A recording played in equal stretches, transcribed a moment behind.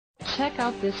Check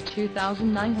out this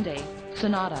 2009 Hyundai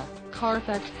Sonata.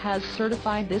 Carfax has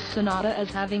certified this Sonata as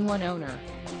having one owner.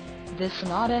 This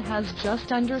Sonata has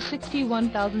just under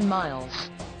 61,000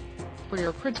 miles. For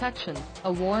your protection,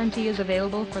 a warranty is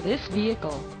available for this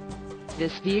vehicle.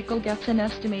 This vehicle gets an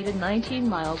estimated 19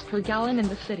 miles per gallon in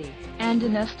the city, and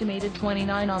an estimated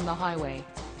 29 on the highway.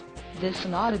 This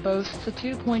Sonata boasts a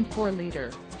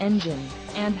 2.4-liter engine,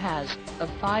 and has a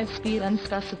 5-speed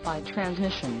unspecified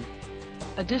transmission.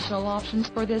 Additional options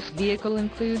for this vehicle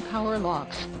include power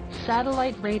locks,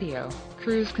 satellite radio,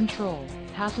 cruise control,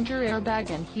 passenger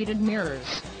airbag and heated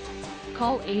mirrors.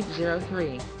 Call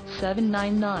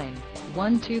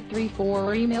 803-799-1234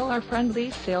 or email our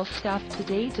friendly sales staff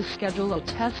today to schedule a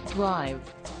test drive.